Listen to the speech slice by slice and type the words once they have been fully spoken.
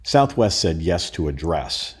Southwest said yes to a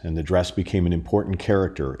dress, and the dress became an important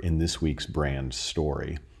character in this week's brand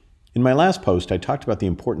story. In my last post, I talked about the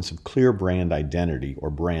importance of clear brand identity or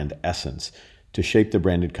brand essence to shape the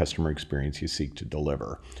branded customer experience you seek to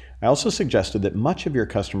deliver. I also suggested that much of your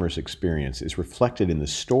customer's experience is reflected in the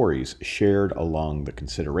stories shared along the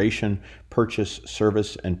consideration, purchase,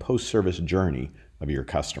 service, and post-service journey of your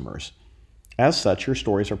customers. As such, your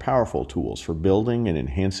stories are powerful tools for building and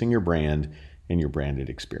enhancing your brand and your branded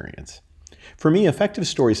experience. For me, effective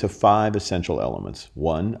stories have 5 essential elements.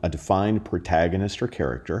 1, a defined protagonist or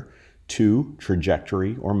character. 2,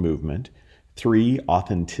 trajectory or movement. 3,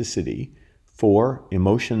 authenticity. 4,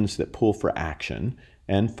 emotions that pull for action.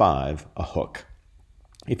 And 5, a hook.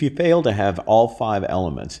 If you fail to have all 5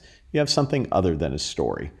 elements, you have something other than a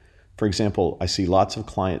story. For example, I see lots of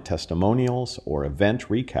client testimonials or event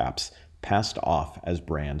recaps passed off as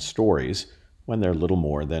brand stories when they're little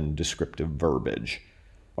more than descriptive verbiage.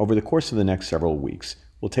 Over the course of the next several weeks,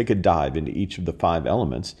 we'll take a dive into each of the 5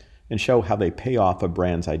 elements and show how they pay off a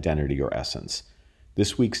brand's identity or essence.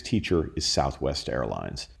 This week's teacher is Southwest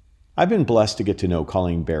Airlines. I've been blessed to get to know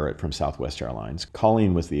Colleen Barrett from Southwest Airlines.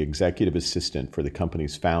 Colleen was the executive assistant for the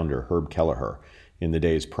company's founder, Herb Kelleher, in the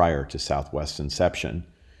days prior to Southwest's inception.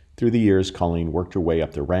 Through the years, Colleen worked her way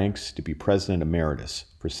up the ranks to be president emeritus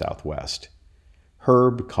for Southwest.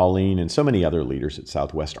 Herb, Colleen, and so many other leaders at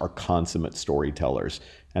Southwest are consummate storytellers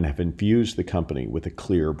and have infused the company with a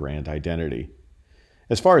clear brand identity.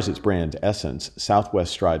 As far as its brand essence,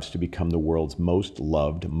 Southwest strives to become the world's most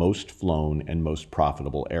loved, most flown, and most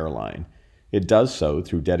profitable airline. It does so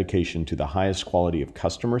through dedication to the highest quality of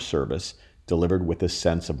customer service, delivered with a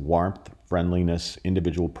sense of warmth, friendliness,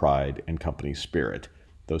 individual pride, and company spirit.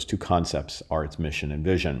 Those 2 concepts are its mission and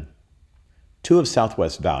vision. 2 of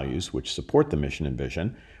Southwest's values, which support the mission and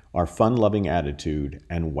vision, are fun-loving attitude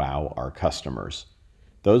and wow our customers.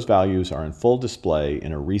 Those values are in full display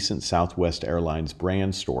in a recent Southwest Airlines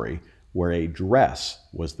brand story where a dress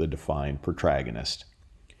was the defined protagonist.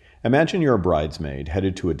 Imagine you're a bridesmaid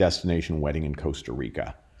headed to a destination wedding in Costa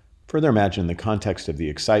Rica. Further imagine the context of the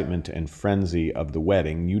excitement and frenzy of the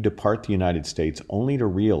wedding. You depart the United States only to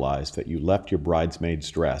realize that you left your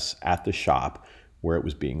bridesmaid's dress at the shop where it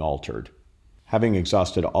was being altered. Having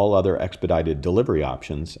exhausted all other expedited delivery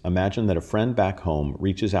options, imagine that a friend back home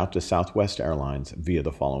reaches out to Southwest Airlines via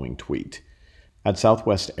the following tweet. At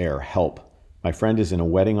Southwest Air, help. My friend is in a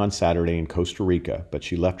wedding on Saturday in Costa Rica, but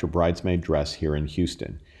she left her bridesmaid dress here in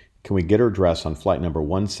Houston. Can we get her dress on flight number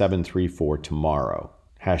 1734 tomorrow?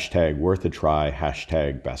 Hashtag worth a try,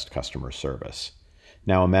 hashtag best customer service.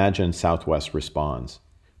 Now imagine Southwest responds.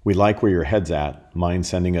 We like where your head's at. Mind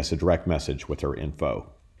sending us a direct message with her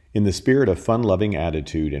info. In the spirit of fun-loving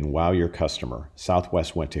attitude and wow your customer,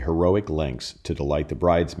 Southwest went to heroic lengths to delight the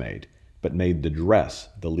bridesmaid, but made the dress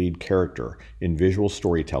the lead character in visual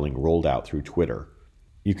storytelling rolled out through Twitter.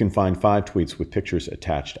 You can find 5 tweets with pictures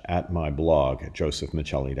attached at my blog at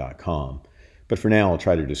josephmichelli.com, but for now I'll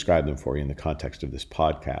try to describe them for you in the context of this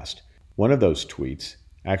podcast. One of those tweets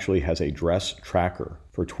actually has a dress tracker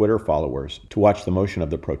for Twitter followers to watch the motion of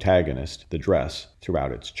the protagonist, the dress,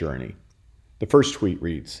 throughout its journey. The first tweet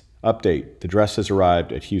reads, Update, the dress has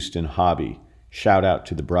arrived at Houston Hobby. Shout out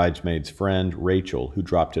to the bridesmaid's friend, Rachel, who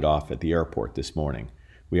dropped it off at the airport this morning.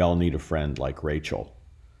 We all need a friend like Rachel.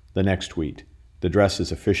 The next tweet, the dress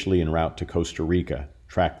is officially en route to Costa Rica.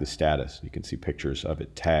 Track the status. You can see pictures of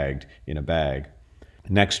it tagged in a bag.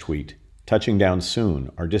 Next tweet, touching down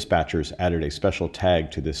soon. Our dispatchers added a special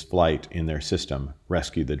tag to this flight in their system,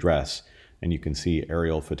 Rescue the Dress, and you can see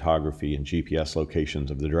aerial photography and GPS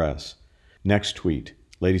locations of the dress. Next tweet,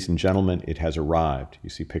 ladies and gentlemen, it has arrived. You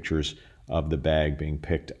see pictures of the bag being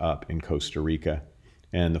picked up in Costa Rica.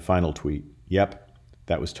 And the final tweet, yep,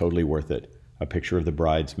 that was totally worth it. A picture of the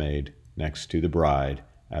bridesmaid next to the bride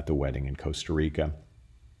at the wedding in Costa Rica.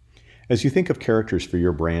 As you think of characters for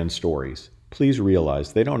your brand stories, please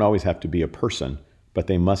realize they don't always have to be a person, but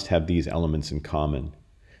they must have these elements in common.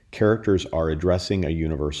 Characters are addressing a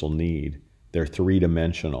universal need. They're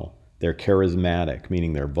 3-dimensional. They're charismatic,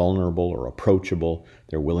 meaning they're vulnerable or approachable,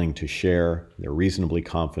 they're willing to share, they're reasonably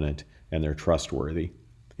confident, and they're trustworthy.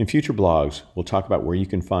 In future blogs, we'll talk about where you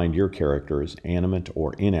can find your characters, animate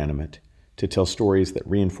or inanimate, to tell stories that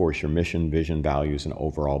reinforce your mission, vision, values, and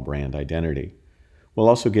overall brand identity. We'll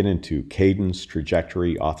also get into cadence,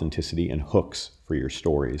 trajectory, authenticity, and hooks for your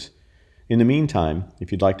stories. In the meantime,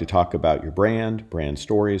 if you'd like to talk about your brand, brand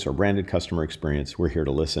stories, or branded customer experience, we're here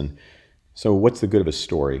to listen. So what's the good of a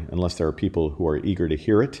story unless there are people who are eager to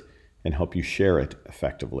hear it and help you share it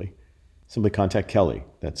effectively? Simply contact Kelly.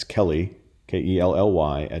 That's Kelly, Kelly,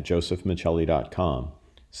 at josephmichelli.com,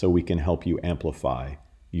 so we can help you amplify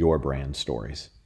your brand stories.